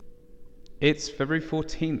It's February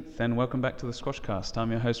 14th, and welcome back to the Squashcast. I'm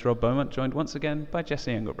your host, Rob Beaumont, joined once again by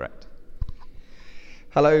Jesse Engelbrecht.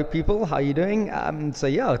 Hello people, how are you doing?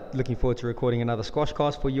 Looking forward to recording another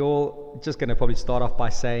Squashcast for you all. Just going to probably start off by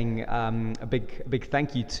saying a big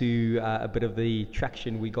thank you to a bit of the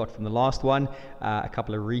traction we got from the last one, a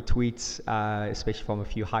couple of retweets, especially from a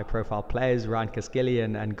few high-profile players, Ryan Kaskeli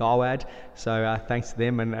and Gawad. So thanks to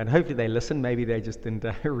them, and hopefully they listen. Maybe they just didn't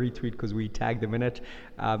retweet because we tagged them in it.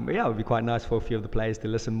 It would be quite nice for a few of the players to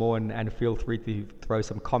listen more and feel free to throw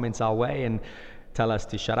some comments our way and tell us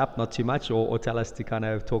to shut up, not too much, or tell us to kind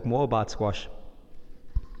of talk more about squash.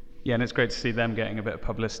 Yeah, and it's great to see them getting a bit of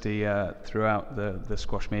publicity throughout the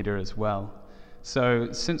squash media as well.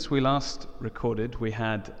 So since we last recorded, we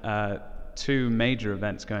had two major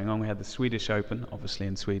events going on. We had the Swedish Open, obviously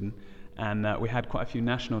in Sweden, and we had quite a few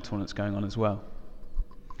national tournaments going on as well.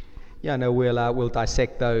 Yeah, no, we'll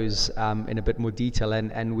dissect those in a bit more detail,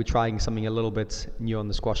 and we're trying something a little bit new on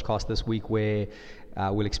the Squashcast this week where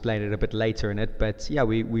we'll explain it a bit later in it. But yeah,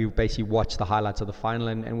 we basically watch the highlights of the final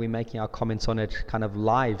and we're making our comments on it kind of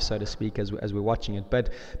live, so to speak, as we're watching it. But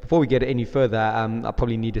before we get any further, I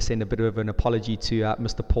probably need to send a bit of an apology to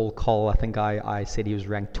Mr. Paul Cole. I think I said he was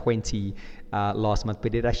ranked 20 last month,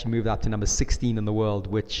 but it actually moved up to number 16 in the world,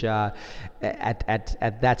 which at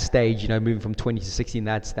that stage, moving from 20 to 16,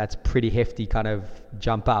 that's pretty hefty kind of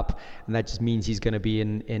jump up, and that just means he's going to be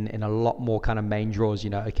in a lot more kind of main draws.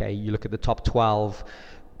 Okay, you look at the top 12,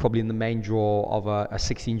 probably in the main draw of a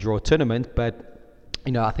 16 draw tournament, but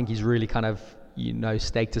I think he's really kind of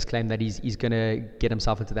staked his claim that he's going to get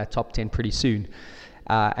himself into that top 10 pretty soon.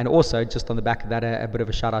 And also, just on the back of that, a bit of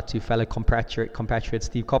a shout out to fellow compatriot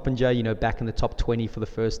Steve Coppinger, back in the top 20 for the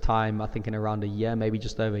first time, I think in around a year, maybe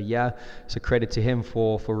just over a year. So credit to him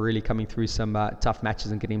for really coming through some tough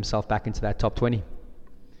matches and getting himself back into that top 20.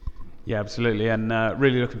 Yeah, absolutely, and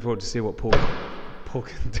really looking forward to see what Paul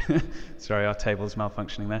can do. Sorry, our table's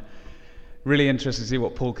malfunctioning there. Really interested to see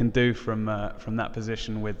what Paul can do from that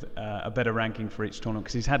position with a better ranking for each tournament,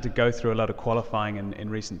 because he's had to go through a lot of qualifying in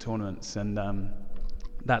recent tournaments, and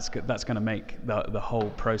that's going to make the whole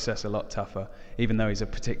process a lot tougher, even though he's a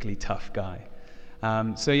particularly tough guy.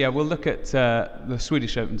 We'll look at the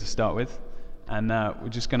Swedish Open to start with, and we're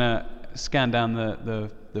just going to scan down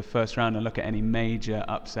the first round and look at any major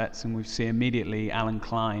upsets, and we see immediately Alan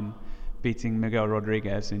Klein beating Miguel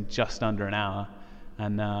Rodriguez in just under an hour,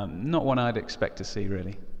 and not one I'd expect to see,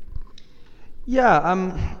 really. Yeah,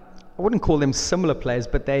 I wouldn't call them similar players,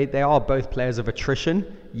 but they are both players of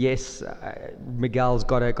attrition. Yes, Miguel's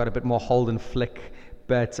got a bit more hold and flick,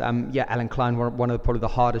 but Alan Klein, one of probably the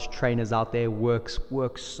hardest trainers out there, works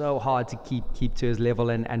so hard to keep to his level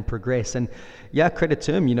and progress. And yeah, credit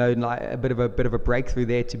to him, a bit of a breakthrough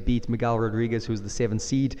there to beat Miguel Rodriguez, who's the 7th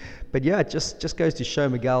seed. But yeah, it just goes to show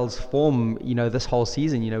Miguel's form, this whole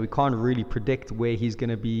season. We can't really predict where he's going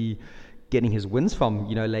to be getting his wins from,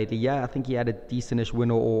 lately. Yeah, I think he had a decentish win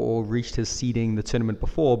or reached his seeding the tournament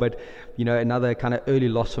before, but, another kind of early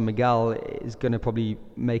loss for Miguel is going to probably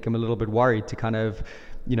make him a little bit worried to kind of,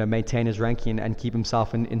 maintain his ranking and keep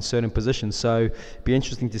himself in certain positions. So it'll be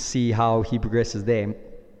interesting to see how he progresses there.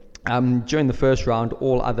 During the first round,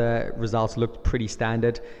 all other results looked pretty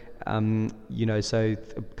standard. So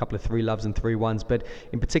a couple of 3-loves and 3-1s, but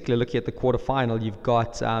in particular, looking at the quarterfinal, you've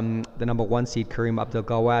got the number 1 seed Karim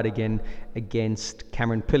Gawad again against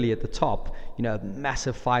Cameron Pilley at the top.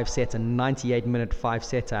 Massive 5-setter, 98-minute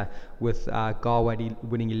 5-setter with Gawad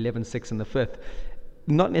winning 11-6 in the 5th.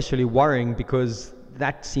 Not necessarily worrying, because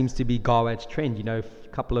that seems to be Gawad's trend. A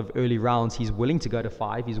couple of early rounds, he's willing to go to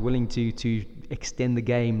 5. He's willing to extend the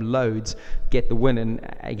game loads, get the win,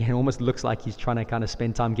 and again, almost looks like he's trying to kind of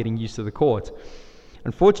spend time getting used to the court.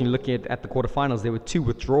 Unfortunately, looking at the quarterfinals, there were 2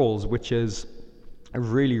 withdrawals, which is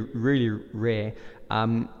really, really rare.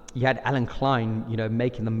 You had Alan Klein,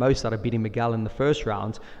 making the most out of beating Miguel in the first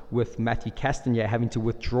round, with Matthew Castagnier having to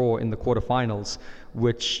withdraw in the quarterfinals,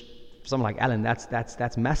 which for someone like Alan,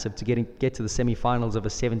 that's massive. To get to the semi-finals of a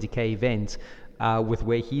 70k event with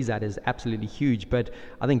where he's at is absolutely huge. But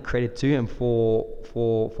I think credit to him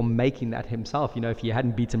for making that himself. If he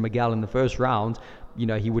hadn't beaten Miguel in the first round,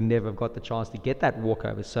 he would never have got the chance to get that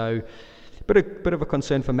walkover. So bit of a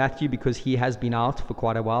concern for Matthew, because he has been out for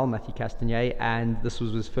quite a while, Matthew Castagnier, and this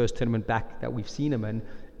was his first tournament back that we've seen him in,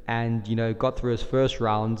 and got through his first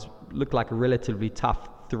round, looked like a relatively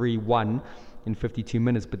tough 3-1 in 52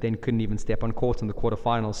 minutes, but then couldn't even step on court in the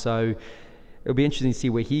quarterfinals. So it'll be interesting to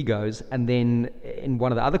see where he goes. And then in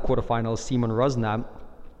one of the other quarterfinals, Simon Rosner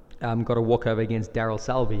got a walkover against Daryl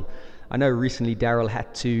Selvey. I know recently Daryl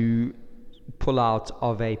had to pull out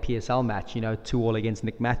of a PSL match, 2-2 against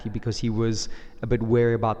Nick Matthew, because he was a bit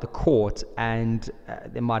wary about the court, and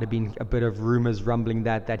there might have been a bit of rumours rumbling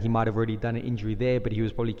that he might have already done an injury there, but he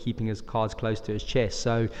was probably keeping his cards close to his chest.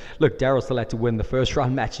 So look, Daryl still had to win the first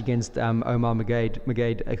round match against Omar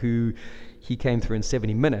Magade, who he came through in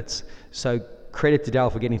 70 minutes. So credit to Daryl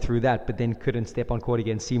for getting through that, but then couldn't step on court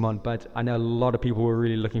against Simon. But I know a lot of people were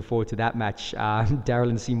really looking forward to that match. Daryl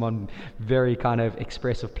and Simon, very kind of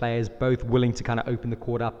expressive players, both willing to kind of open the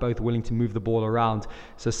court up, both willing to move the ball around.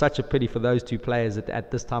 So such a pity for those two players at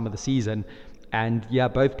this time of the season. And yeah,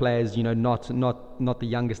 both players, not the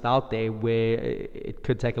youngest out there, where it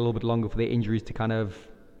could take a little bit longer for their injuries to kind of,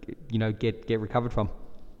 get recovered from.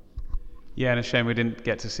 Yeah, and a shame we didn't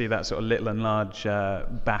get to see that sort of little and large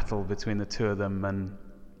battle between the two of them, and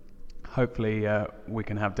hopefully we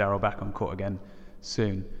can have Daryl back on court again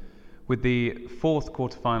soon. With the fourth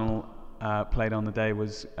quarterfinal played on the day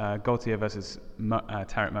was Gaultier versus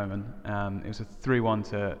Tarek Momin. It was a 3-1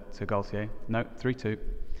 to Gaultier. No, 3-2.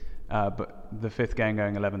 But the fifth game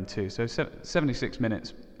going 11-2. So 76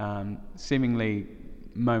 minutes. Seemingly,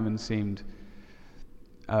 Momin seemed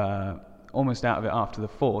almost out of it after the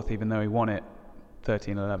fourth, even though he won it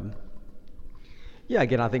 13-11. Yeah,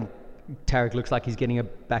 again, I think Tarek looks like he's getting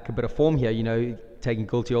back a bit of form here, taking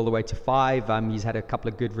Gaultier all the way to 5. He's had a couple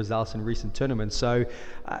of good results in recent tournaments. So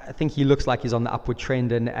I think he looks like he's on the upward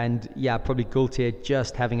trend. And yeah, probably Gaultier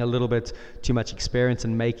just having a little bit too much experience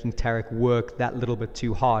and making Tarek work that little bit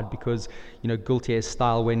too hard, because, Gaultier's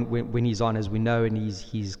style when he's on, as we know, and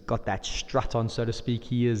he's got that strut on, so to speak,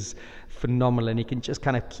 he is phenomenal, and he can just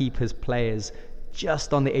kind of keep his players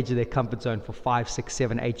just on the edge of their comfort zone for 5, 6,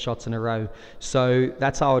 7, 8 shots in a row. So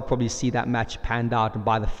that's how I would probably see that match panned out. And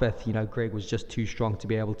by the fifth, Greg was just too strong to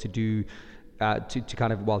be able to do,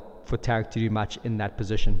 for Tarek to do much in that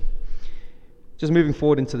position. Just moving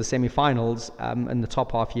forward into the semi-finals, in the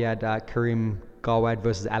top half, you had Karim Gawad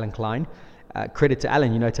versus Alan Klein. Credit to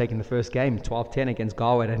Alan, taking the first game, 12-10 against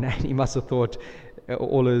Gawad, and he must have thought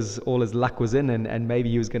all his luck was in, and maybe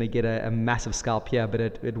he was going to get a massive scalp here, but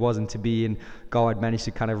it wasn't to be, and Gawad managed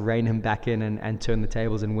to kind of rein him back in and turn the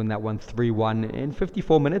tables and win that one 3-1 in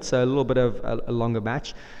 54 minutes, so a little bit of a longer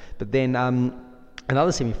match. But then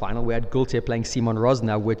another semi-final, we had Gaultier playing Simon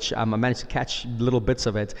Rosner, which I managed to catch little bits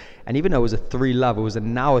of it, and even though it was a 3-love, it was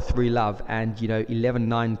now a 3-love, and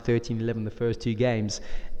 11-9, 13-11 the first two games.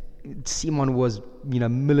 Simon was,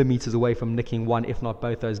 millimeters away from nicking one, if not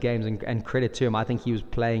both those games, and credit to him. I think he was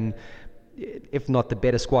playing, if not the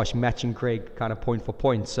better squash, matching Craig kind of point for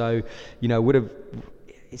point. So,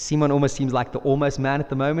 Simon almost seems like the almost man at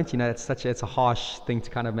the moment. It's a harsh thing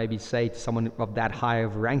to kind of maybe say to someone of that high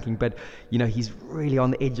of ranking, but he's really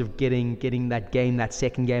on the edge of getting that game, that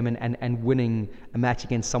second game, and winning a match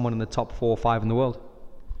against someone in the top 4 or 5 in the world.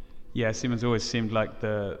 Yeah, Simon's always seemed like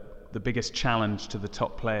the biggest challenge to the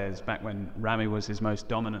top players. Back when Ramy was his most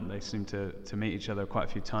dominant, they seemed to meet each other quite a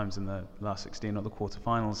few times in the last 16 or the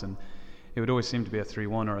quarterfinals, and it would always seem to be a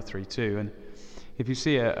 3-1 or a 3-2. And if you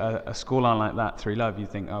see a scoreline like that, 3-love, you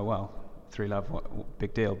think, oh well, 3-love, what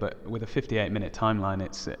big deal. But with a 58-minute timeline,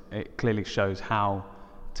 it clearly shows how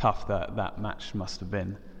tough that match must have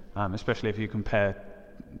been, especially if you compare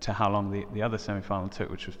to how long the other semi-final took,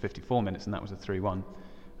 which was 54 minutes, and that was a 3-1.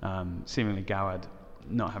 Seemingly Gawad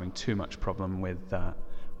not having too much problem with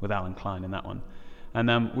Alan Klein in that one.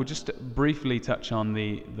 And we'll just briefly touch on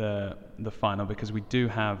the final, because we do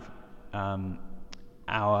have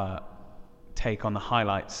our take on the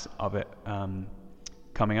highlights of it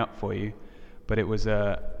coming up for you. But it was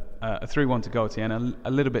a 3-1 to Gaultier, and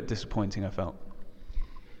a little bit disappointing, I felt.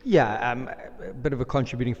 Yeah, a bit of a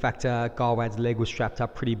contributing factor. Gawad's leg was strapped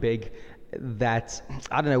up pretty big. That,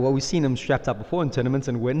 I don't know, well, we've seen him strapped up before in tournaments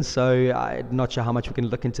and win, so I'm not sure how much we can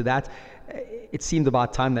look into that. It seemed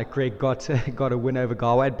about time that Greg got a win over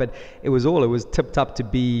Gawad, but it was tipped up to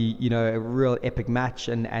be, a real epic match,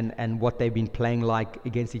 and what they've been playing like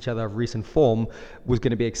against each other of recent form was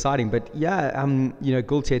going to be exciting. But yeah,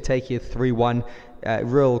 Gaultier taking 3-1,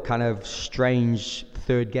 real kind of strange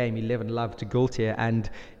third game, 11-love to Gaultier, and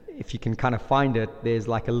if you can kind of find it, there's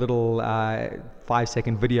like a little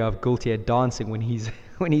 5-second video of Gaultier dancing when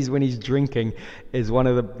he's drinking. Is one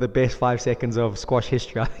of the best 5 seconds of squash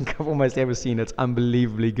history I think I've almost ever seen. It's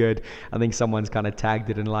unbelievably good. I think someone's kind of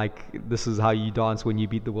tagged it and like, this is how you dance when you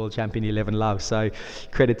beat the world champion 11-love. So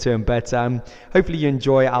credit to him. But hopefully you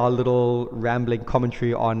enjoy our little rambling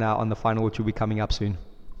commentary on the final, which will be coming up soon.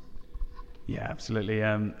 Yeah, absolutely.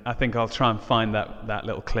 I think I'll try and find that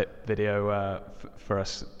little clip video for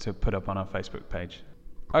us to put up on our Facebook page.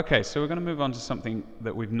 Okay, so we're going to move on to something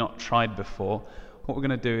that we've not tried before. what we're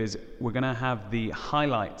going to do is we're going to have the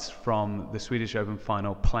highlights from the Swedish Open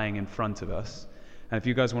Final playing in front of us. And if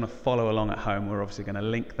you guys want to follow along at home, we're obviously going to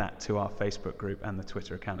link that to our Facebook group and the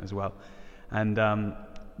Twitter account as well. And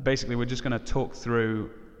basically, we're just going to talk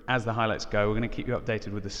through, as the highlights go, we're going to keep you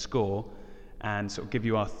updated with the score and sort of give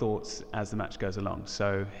you our thoughts as the match goes along.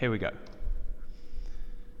 So here we go.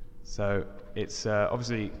 So it's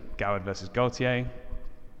obviously Gawad versus Gaultier,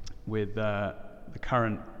 with the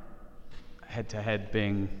current head-to-head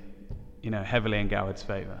being, heavily in Gawad's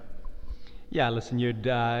favour. Yeah, listen, you'd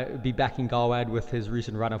be backing Gawad with his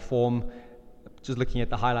recent run of form. Just looking at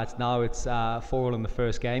the highlights now, it's 4-all in the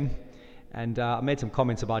first game. And I made some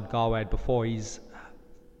comments about Gawad before.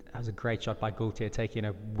 That was a great shot by Gaultier, taking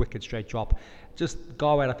a wicked straight drop. Just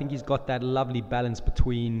Gawad, I think he's got that lovely balance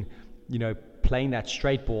between, playing that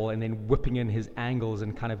straight ball and then whipping in his angles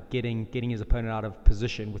and kind of getting his opponent out of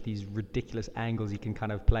position with these ridiculous angles he can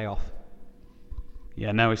kind of play off.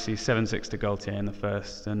 Yeah, now we see 7-6 to Gaultier in the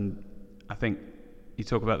first, and I think you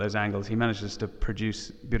talk about those angles. He manages to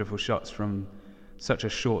produce beautiful shots from such a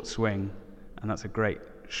short swing, and that's a great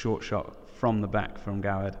short shot from the back from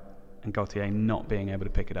Gawad, and Gaultier not being able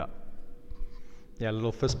to pick it up. Yeah, a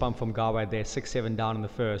little fist bump from Gawad there, 6-7 down in the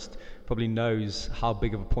first. Probably knows how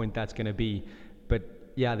big of a point that's going to be. But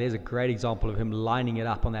yeah, there's a great example of him lining it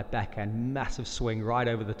up on that backhand, massive swing right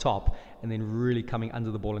over the top, and then really coming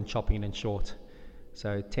under the ball and chopping it in short.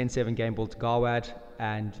 So 10-7 game ball to Gawad,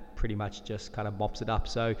 and pretty much just kind of mops it up.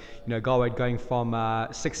 So, Gawad going from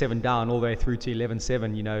 6-7 down all the way through to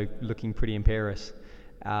 11-7, looking pretty imperious.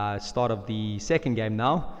 Start of the second game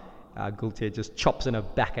now. Gaultier just chops in a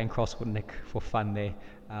backhand crosswood nick for fun there.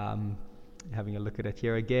 Having a look at it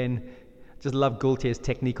here again. Just love Gaultier's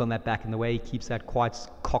technique on that back and the way he keeps that quite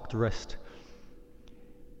cocked wrist.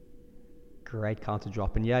 Great counter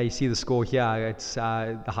drop. And yeah, you see the score here. It's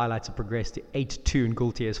the highlights have progressed to 8-2 in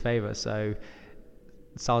Gaultier's favour. So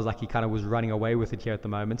it sounds like he kind of was running away with it here at the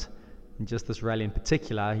moment. And just this rally in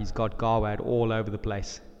particular, he's got Gawad all over the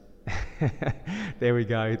place. There we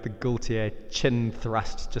go, the Gaultier chin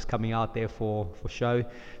thrust just coming out there for show.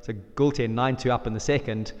 So Gaultier 9-2 up in the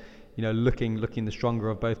second, looking the stronger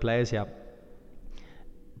of both players here.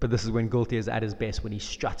 But this is when Gaultier is at his best, when he's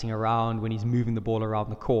strutting around, when he's moving the ball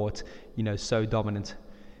around the court, so dominant.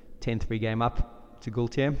 10-3 game up to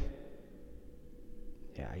Gaultier.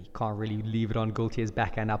 Yeah, you can't really leave it on Gaultier's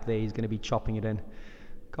backhand up there. He's going to be chopping it in.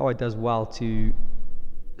 Gawad does well to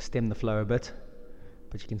stem the flow a bit.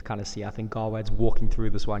 But you can kind of see, I think Gawad's walking through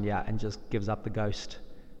this one, and just gives up the ghost.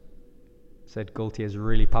 So Gaultier's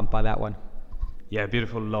really pumped by that one. Yeah,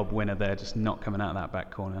 beautiful lob winner there, just not coming out of that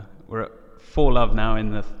back corner. We're at 4-love now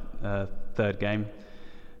in the third game,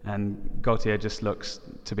 and Gaultier just looks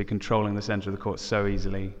to be controlling the centre of the court so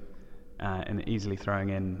easily, and easily throwing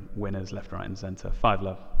in winners left, right and centre.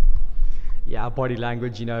 5-love. Yeah, body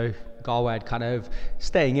language, Gawad kind of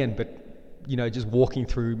staying in, but just walking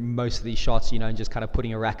through most of these shots, and just kind of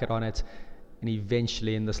putting a racket on it. And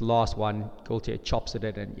eventually in this last one, Gaultier chops at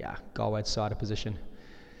it, and Gawad's so out of position.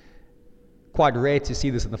 Quite rare to see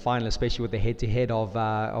this in the final, especially with the head-to-head of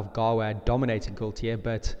Gawad dominating Gaultier.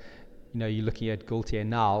 But, you're looking at Gaultier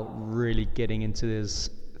now really getting into his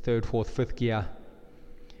third, fourth, fifth gear.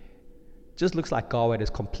 Just looks like Gawad is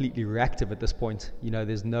completely reactive at this point.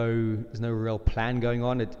 There's no real plan going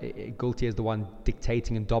on. Gaultier is the one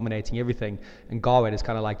dictating and dominating everything, and Gawad is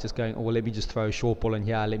kind of like just going, oh, well, let me just throw a short ball in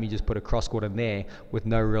here, let me just put a cross court in there, with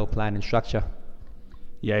no real plan and structure.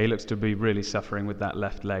 Yeah, he looks to be really suffering with that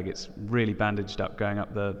left leg. It's really bandaged up going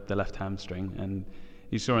up the left hamstring, and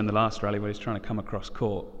you saw in the last rally where he's trying to come across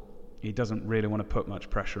court, he doesn't really want to put much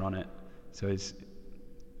pressure on it, so his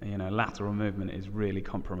lateral movement is really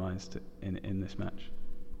compromised in this match.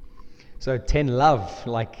 So 10-love,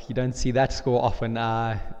 you don't see that score often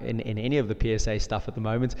in any of the PSA stuff at the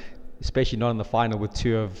moment, especially not in the final with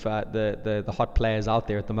two of the hot players out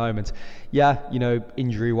there at the moment. Yeah,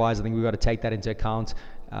 injury-wise, I think we've got to take that into account.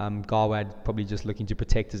 Gawad probably just looking to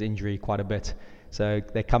protect his injury quite a bit. So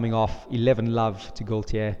they're coming off 11-love to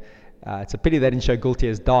Gaultier. It's a pity they didn't show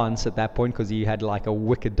Gaultier's dance at that point, because he had a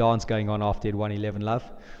wicked dance going on after he'd won 11-love.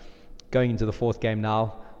 Going into the fourth game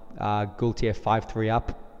now, Gaultier 5-3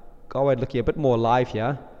 up. Gawad looking a bit more alive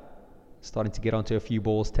here, starting to get onto a few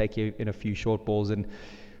balls, take you in a few short balls, and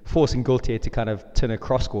forcing Gaultier to kind of turn a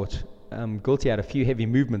cross court. Gaultier had a few heavy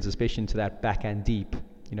movements, especially into that backhand deep,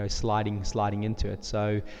 sliding into it.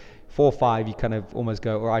 So 4-5, you kind of almost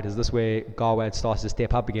go, all right, is this where Gawad starts to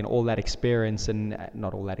step up again? All that experience, and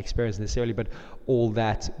not all that experience necessarily, but all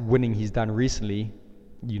that winning he's done recently,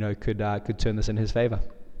 could turn this in his favour.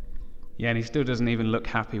 Yeah, and he still doesn't even look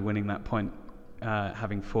happy winning that point.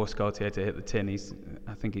 having forced Gaultier to hit the tin,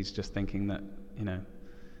 I think he's just thinking that,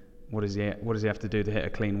 what does he have to do to hit a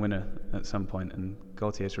clean winner at some point? And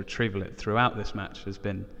Gaultier's retrieval throughout this match has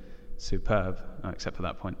been superb, except for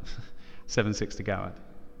that point. 7-6 to Gawad.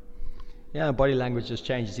 Yeah, body language just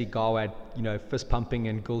changed. You see Gawad, fist pumping,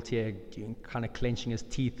 and Gaultier kind of clenching his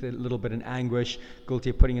teeth a little bit in anguish.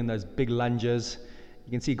 Gaultier putting in those big lunges.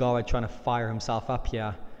 You can see Gawad trying to fire himself up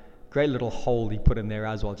here. Great little hold he put in there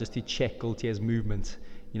as well, just to check Gaultier's movement.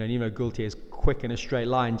 Even though Gaultier is quick in a straight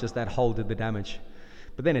line, just that hold did the damage.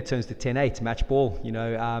 But then it turns to 10-8, match ball.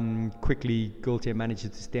 Quickly Gaultier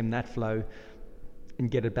manages to stem that flow and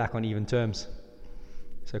get it back on even terms.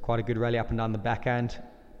 So quite a good rally up and down the backhand.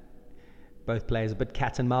 Both players a bit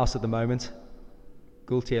cat and mouse at the moment.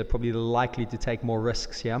 Gaultier probably likely to take more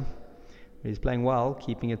risks here. But he's playing well,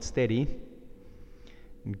 keeping it steady.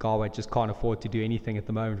 And Gawad just can't afford to do anything at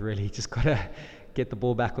the moment, really. Just got to get the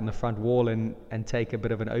ball back on the front wall and take a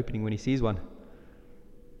bit of an opening when he sees one.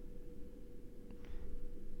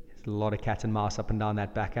 There's a lot of cat and mouse up and down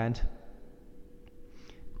that backhand.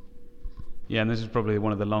 Yeah, and this is probably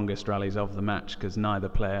one of the longest rallies of the match because neither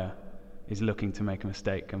player is looking to make a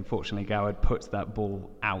mistake. Unfortunately, Gawad puts that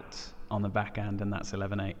ball out on the backhand, and that's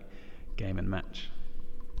 11-8 game and match.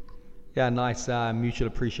 Yeah, nice mutual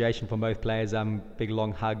appreciation from both players. Big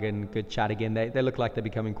long hug and good chat again. They look like they're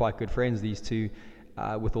becoming quite good friends, these two,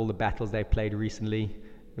 with all the battles they've played recently.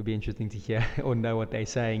 It'll be interesting to hear or know what they're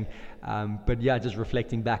saying. But yeah, just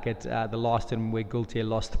reflecting back at the last time where Gaultier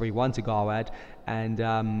lost 3-1 to Gawad,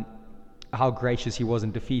 and how gracious he was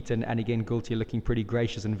in defeat, and again Gaultier looking pretty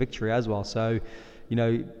gracious in victory as well. So,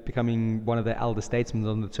 becoming one of the elder statesmen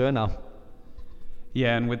on the tour now.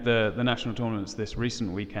 Yeah, and with the national tournaments this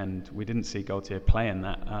recent weekend, we didn't see Gaultier play in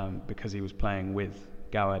that because he was playing with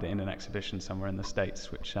Gawad in an exhibition somewhere in the States,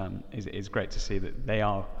 which is great to see that they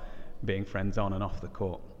are being friends on and off the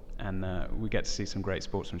court, and we get to see some great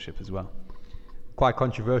sportsmanship as well. Quite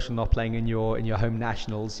controversial not playing in your home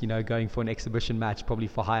nationals, going for an exhibition match, probably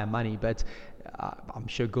for higher money, but I'm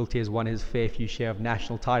sure Gaultier's won his fair few share of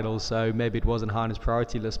national titles, so maybe it wasn't high on his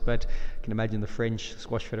priority list, but I can imagine the French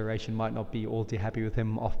Squash Federation might not be all too happy with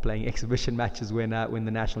him off playing exhibition matches when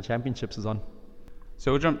the national championships is on.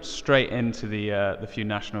 So we'll jump straight into the few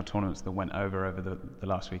national tournaments that went over the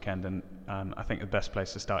last weekend, and I think the best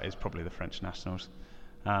place to start is probably the French nationals.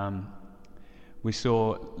 We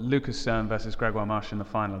saw Lucas Serme versus Grégoire Marche in the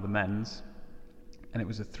final of the men's, and it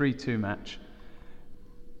was a 3-2 match.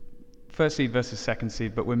 First seed versus second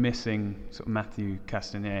seed, but we're missing sort of Mathieu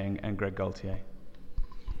Castagnet and Greg Gaultier.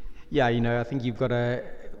 Yeah, I think you've got to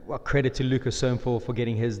credit to Lucas Serme for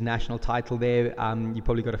getting his national title there. You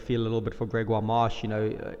probably got to feel a little bit for Grégoire Marche,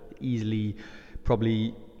 easily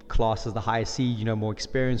probably class as the highest seed, more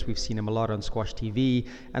experience. We've seen him a lot on Squash TV,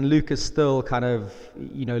 and Lucas still kind of,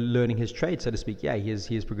 learning his trade, so to speak. Yeah, he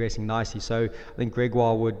is progressing nicely. So I think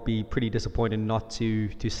Grégoire would be pretty disappointed not to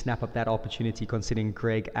snap up that opportunity, considering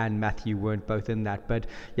Greg and Matthew weren't both in that. But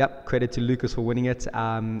yep, credit to Lucas for winning it.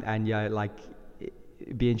 And yeah,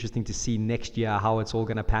 it'd be interesting to see next year how it's all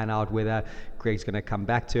going to pan out, whether Greg's going to come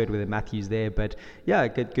back to it, whether Matthew's there. But yeah,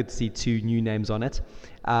 good to see two new names on it.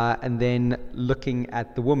 And then looking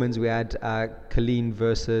at the women's, we had Colleen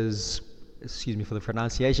versus, excuse me for the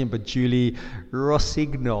pronunciation, but Julie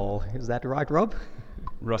Rossignol. Is that right, Rob?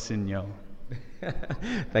 Rossignol.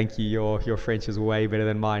 Thank you. Your French is way better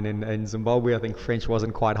than mine. In Zimbabwe, I think French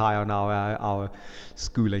wasn't quite high on our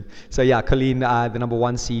schooling. So yeah, Colleen, the number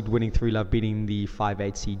 1 seed, winning 3-love, beating the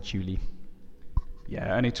 5-8 seed Julie.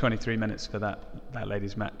 Yeah, only 23 minutes for that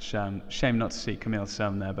ladies' match. Shame not to see Camille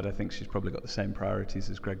Serme there, but I think she's probably got the same priorities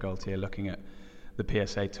as Greg Gaultier, looking at the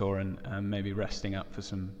PSA Tour and maybe resting up for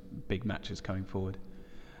some big matches coming forward.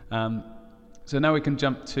 So now we can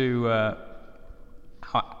jump to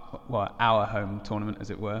our home tournament,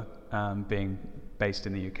 as it were, being based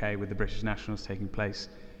in the UK, with the British Nationals taking place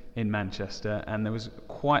in Manchester. And there was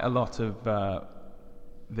quite a lot of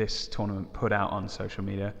this tournament put out on social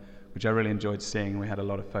media, which I really enjoyed seeing. We had a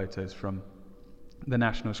lot of photos from the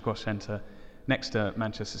National Squash Centre next to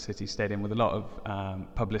Manchester City Stadium, with a lot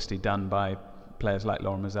of publicity done by players like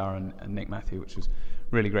Laura Mazzara and Nick Matthew, which was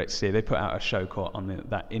really great to see. They put out a show court on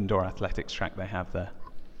that indoor athletics track they have there.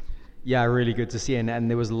 Yeah, really good to see, and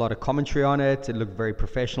there was a lot of commentary on it. It looked very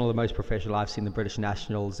professional, the most professional I've seen the British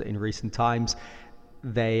Nationals in recent times.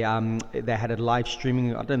 they had it live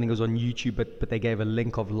streaming. I don't think it was on YouTube, but they gave a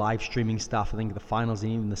link of live streaming stuff. I think the finals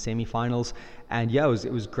and even the semi-finals, and yeah,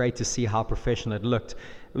 it was great to see how professional it looked.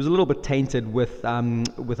 It was a little bit tainted with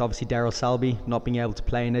obviously Daryl Selby not being able to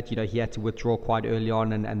play in it. He had to withdraw quite early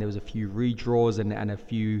on, and there was a few redraws and a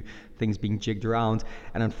few things being jigged around.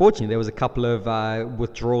 And unfortunately, there was a couple of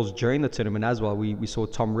withdrawals during the tournament as well. We saw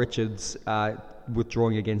Tom Richards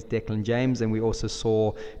withdrawing against Declan James, and we also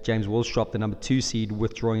saw James Willstrop, the number 2 seed,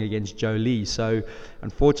 withdrawing against Joe Lee. So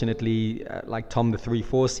unfortunately, like Tom, the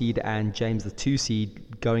 3-4 seed, and James, the 2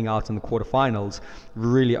 seed, going out in the quarterfinals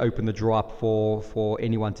really opened the draw up for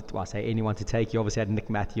anyone to take. You obviously had Nick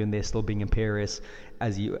Matthew in there, still being imperious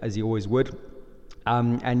as he always would.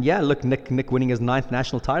 And yeah, look, Nick winning his 9th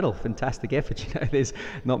national title, fantastic effort. There's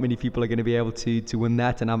not many people are going to be able to win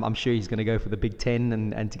that, and I'm sure he's going to go for the Big Ten,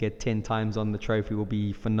 and to get 10 times on the trophy will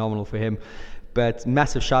be phenomenal for him. But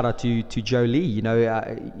massive shout out to Joe Lee,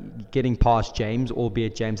 getting past James,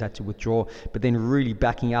 albeit James had to withdraw, but then really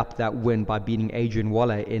backing up that win by beating Adrian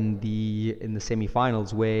Waller in the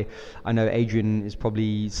semi-finals, where I know Adrian is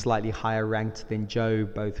probably slightly higher ranked than Joe,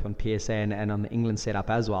 both on PSA and on the England setup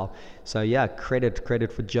as well. So yeah,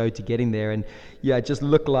 credit for Joe to getting there. And yeah, it just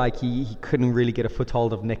looked like he couldn't really get a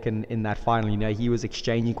foothold of Nick in that final. He was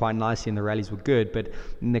exchanging quite nicely and the rallies were good, but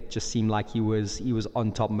Nick just seemed like he was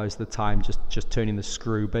on top most of the time, just turning the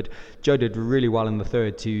screw. But Joe did really well in the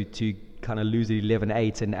third to kind of lose at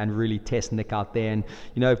 11-8 and really test Nick out there. And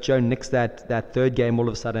if Joe nicks that third game, all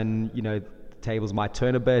of a sudden the tables might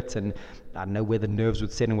turn a bit, and I don't know where the nerves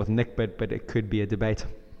would set in with Nick, but it could be a debate.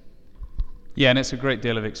 Yeah, and it's a great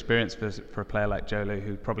deal of experience for a player like Joe Lee,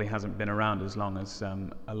 who probably hasn't been around as long as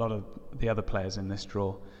a lot of the other players in this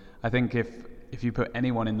draw. I think if you put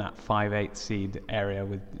anyone in that 5-8 seed area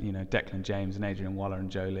with Declan James and Adrian Waller and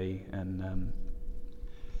Joe Lee and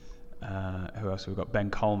who else have we got? Ben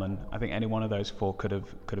Coleman. I think any one of those 4 could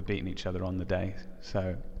have beaten each other on the day.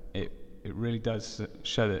 So it really does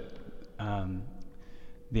show that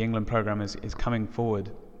the England program is coming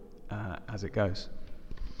forward as it goes.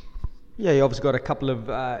 Yeah, you obviously got a couple of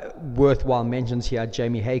worthwhile mentions here.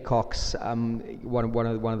 Jamie Haycock's one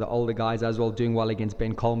of the older guys as well, doing well against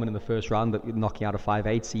Ben Coleman in the first round, knocking out a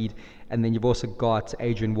 5-8 seed. And then you've also got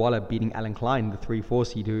Adrian Waller beating Alan Klein, the 3-4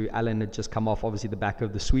 seed, who Alan had just come off, obviously, the back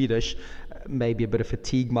of the Swedish. Maybe a bit of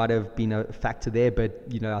fatigue might have been a factor there, but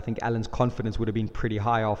I think Alan's confidence would have been pretty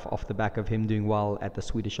high off the back of him doing well at the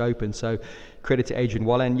Swedish Open. So credit to Adrian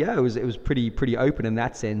Waller. And yeah, it was pretty open in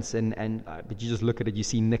that sense. But you just look at it, you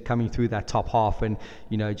see Nick coming through that top half, and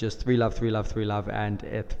just 3-love, 3-love, 3-love, and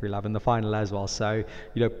 3-love in the final as well. So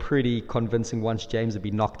pretty convincing once James had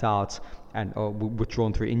been knocked out or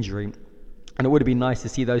withdrawn through injury. And it would have been nice to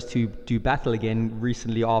see those two do battle again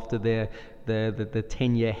recently after the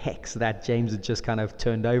 10-year hex that James had just kind of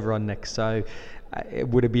turned over on Nick. So it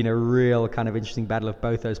would have been a real kind of interesting battle if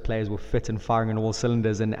both those players were fit and firing on all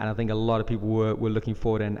cylinders, and I think a lot of people were looking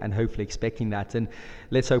forward and hopefully expecting that. And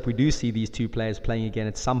let's hope we do see these two players playing again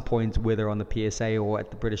at some point, whether on the PSA or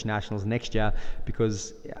at the British Nationals next year,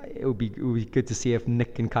 because it would be good to see if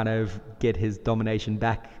Nick can kind of get his domination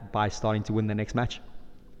back by starting to win the next match.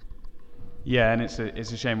 Yeah, and it's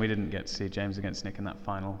a shame we didn't get to see James against Nick in that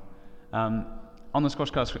final. On the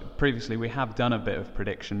Squashcast previously, we have done a bit of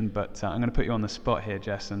prediction, but I'm going to put you on the spot here,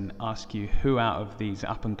 Jess, and ask you who out of these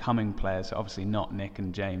up-and-coming players, obviously not Nick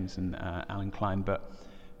and James and Alan Klein, but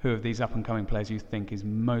who of these up-and-coming players you think is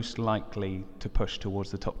most likely to push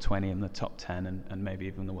towards the top 20 and the top 10 and maybe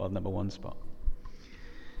even the world number 1 spot?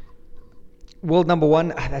 World number 1,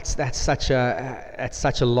 that's such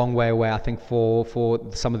a long way away, I think, for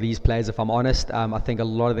some of these players, if I'm honest. I think a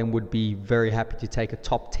lot of them would be very happy to take a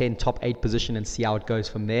top 10, top 8 position and see how it goes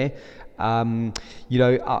from there.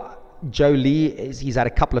 Joe Lee, he's had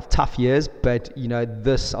a couple of tough years, but I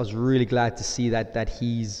was really glad to see that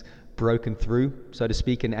he's broken through, so to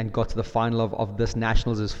speak, and got to the final of this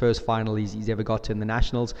Nationals, his first final he's ever got to in the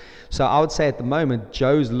Nationals. So I would say at the moment,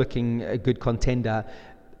 Joe's looking a good contender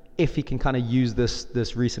if he can kind of use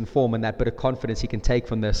this recent form and that bit of confidence he can take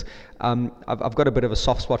from this. I've got a bit of a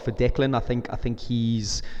soft spot for Declan. I think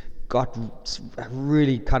he's got a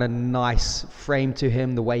really kind of nice frame to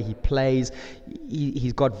him, the way he plays.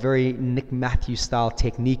 He's got very Nick Matthews style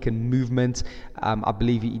technique and movement. I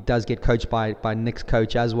believe he does get coached by Nick's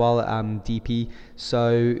coach as well, DP.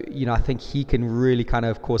 So I think he can really kind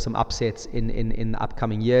of cause some upsets in the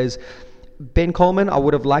upcoming years. Ben Coleman, I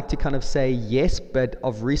would have liked to kind of say yes, but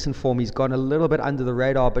of recent form, he's gone a little bit under the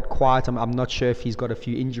radar, a bit quiet. I'm not sure if he's got a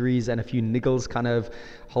few injuries and a few niggles kind of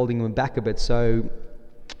holding him back a bit. So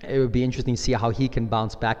it would be interesting to see how he can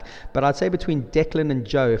bounce back. But I'd say between Declan and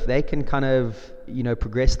Joe, if they can kind of,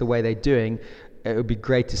 progress the way they're doing, it would be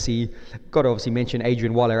great to see. Got to obviously mention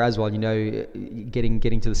Adrian Waller as well. Getting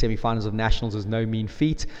to the semi-finals of nationals is no mean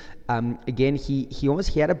feat. Again, he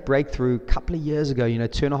had a breakthrough a couple of years ago,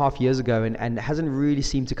 2.5 years ago, and hasn't really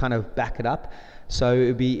seemed to kind of back it up. So it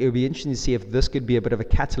would be interesting to see if this could be a bit of a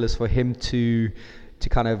catalyst for him to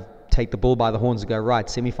kind of take the bull by the horns and go, right,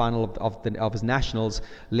 semi-final of his nationals.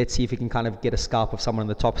 Let's see if he can kind of get a scalp of someone in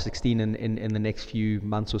the top 16 in the next few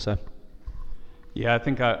months or so. Yeah, I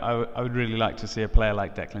think I would really like to see a player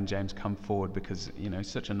like Declan James come forward, because he's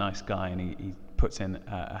such a nice guy, and he puts in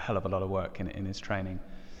a hell of a lot of work in his training.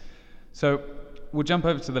 So we'll jump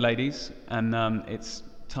over to the ladies, and it's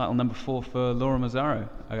title number 4 for Laura Mazzaro.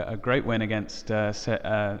 A great win against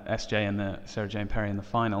SJ and Sarah Jane Perry in the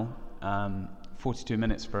final. 42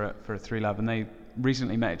 minutes for a 3-love, and they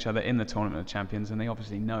recently met each other in the Tournament of Champions, and they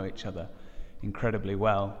obviously know each other incredibly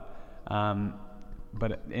well.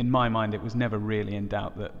 But in my mind, it was never really in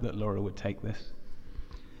doubt that Laura would take this.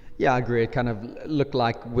 Yeah, I agree. It kind of looked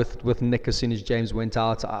like with Nick, as soon as James went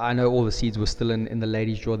out, I know all the seeds were still in the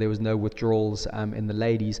ladies' draw. There was no withdrawals in the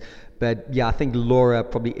ladies. But yeah, I think Laura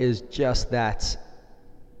probably is just that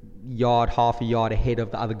half a yard ahead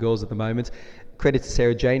of the other girls at the moment. Credit to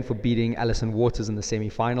Sarah Jane for beating Alison Waters in the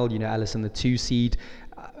semi-final. Alison, the 2 seed.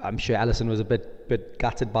 I'm sure Alison was a bit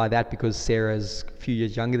gutted by that, because Sarah's a few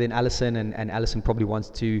years younger than Alison, and Alison probably wants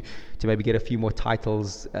to maybe get a few more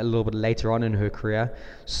titles a little bit later on in her career.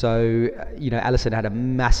 So, Alison had a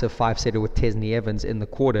massive 5-setter with Tesney Evans in the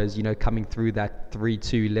quarters, coming through that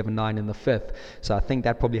 3-2, 11-9 in the 5th. So I think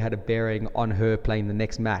that probably had a bearing on her playing the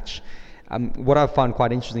next match. What I found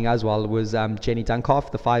quite interesting as well was Jenny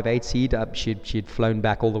Duncalf, the 5'8" seed. She'd flown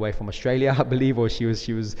back all the way from Australia, I believe, or she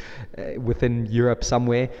was within Europe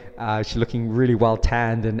somewhere. She's looking really well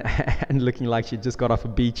tanned and looking like she just got off a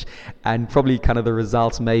beach. And probably kind of the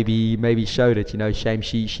results maybe showed it. Shame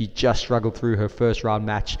she just struggled through her first round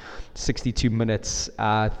match, 62 minutes,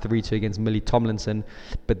 3-2 against Millie Tomlinson.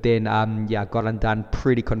 But then got undone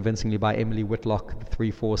pretty convincingly by Emily Whitlock, the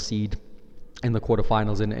 3-4 seed, in the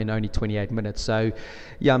quarterfinals in only 28 minutes. So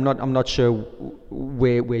yeah, I'm not sure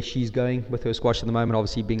where she's going with her squash at the moment.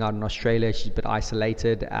 Obviously, being out in Australia, she's a bit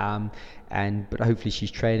isolated, but hopefully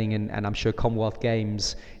she's training, and I'm sure Commonwealth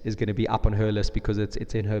Games is going to be up on her list, because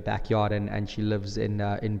it's in her backyard, and she lives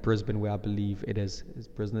in Brisbane, where I believe it is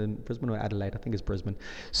Brisbane or Adelaide. I think it's Brisbane.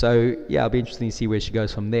 So yeah, it'll be interesting to see where she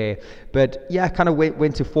goes from there. But yeah, kind of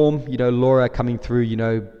went to form. Laura coming through,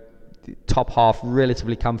 top half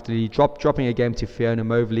relatively comfortably, dropping a game to Fiona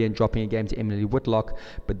Mobley and dropping a game to Emily Whitlock,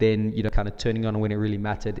 but then kind of turning on when it really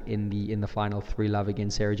mattered in the final 3-love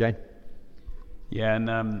against Sarah Jane. Yeah,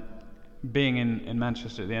 and being in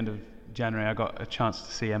Manchester at the end of January, I got a chance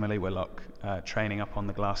to see Emily Whitlock training up on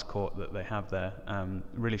the glass court that they have there.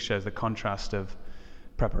 Really shows the contrast of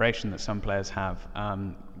preparation that some players have.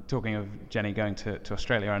 Talking of Jenny going to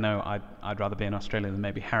Australia, I know I'd rather be in Australia than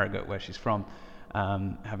maybe Harrogate, where she's from.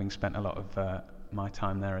 Having spent a lot of my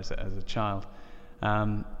time there as a child.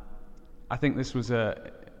 I think this was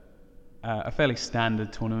a fairly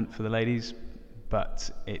standard tournament for the ladies,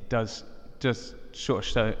 but it does just sort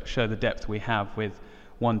of show the depth we have, with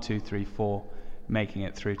 1, 2, 3, 4 making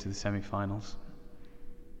it through to the semi-finals.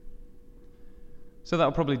 So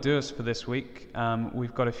that'll probably do us for this week.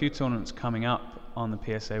 We've got a few tournaments coming up on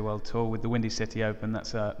the PSA World Tour, with the Windy City Open.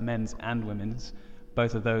 That's men's and women's.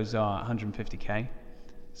 Both of those are 150k,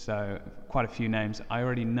 so quite a few names. I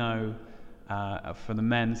already know for the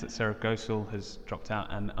men's that Sarah Gosel has dropped out,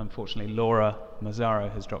 and unfortunately Laura Mazzaro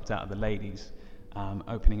has dropped out of the ladies,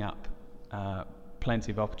 opening up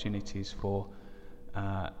plenty of opportunities for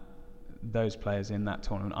those players in that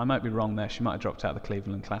tournament. I might be wrong there. She might have dropped out of the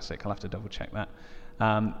Cleveland Classic. I'll have to double check that.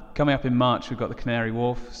 Coming up in March, we've got the Canary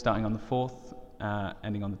Wharf starting on the 4th,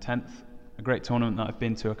 ending on the 10th. A great tournament that I've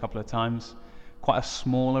been to a couple of times. Quite a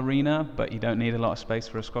small arena, but you don't need a lot of space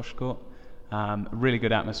for a squash court. Really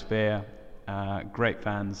good atmosphere, great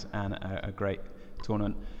fans, and a great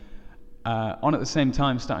tournament. On at the same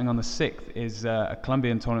time, starting on the 6th, is a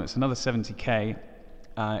Colombian tournament. It's another 70k.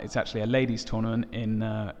 It's actually a ladies tournament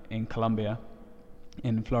in Colombia,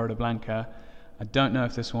 in Florida Blanca. I don't know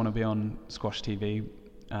if this one will be on Squash TV.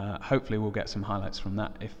 Hopefully we'll get some highlights from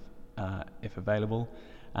that if available.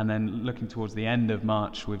 And then looking towards the end of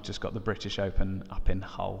March, we've just got the British Open up in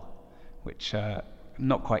Hull, which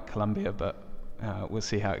not quite Colombia, but we'll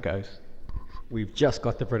see how it goes. We've just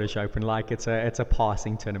got the British Open, like it's a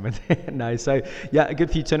passing tournament. No, so yeah, a good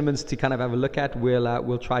few tournaments to kind of have a look at.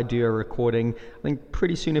 We'll try to do a recording, I think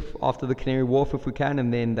pretty soon after the Canary Wharf if we can,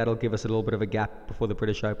 and then that'll give us a little bit of a gap before the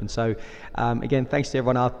British Open. So again, thanks to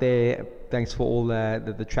everyone out there. Thanks for all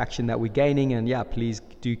the traction that we're gaining, and yeah, please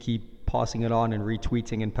do keep passing it on and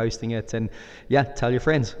retweeting and posting it, and yeah, tell your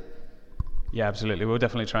friends. Yeah, absolutely. We'll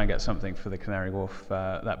definitely try and get something for the Canary Wharf.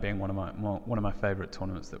 That being one of my favourite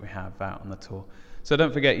tournaments that we have out on the tour. So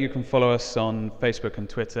don't forget, you can follow us on Facebook and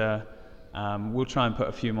Twitter. We'll try and put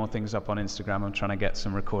a few more things up on Instagram. I'm trying to get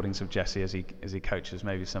some recordings of Jesse as he coaches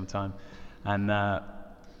maybe sometime, and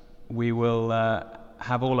we will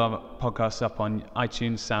have all our podcasts up on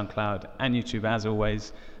iTunes, SoundCloud, and YouTube as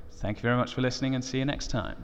always. Thank you very much for listening, and see you next time.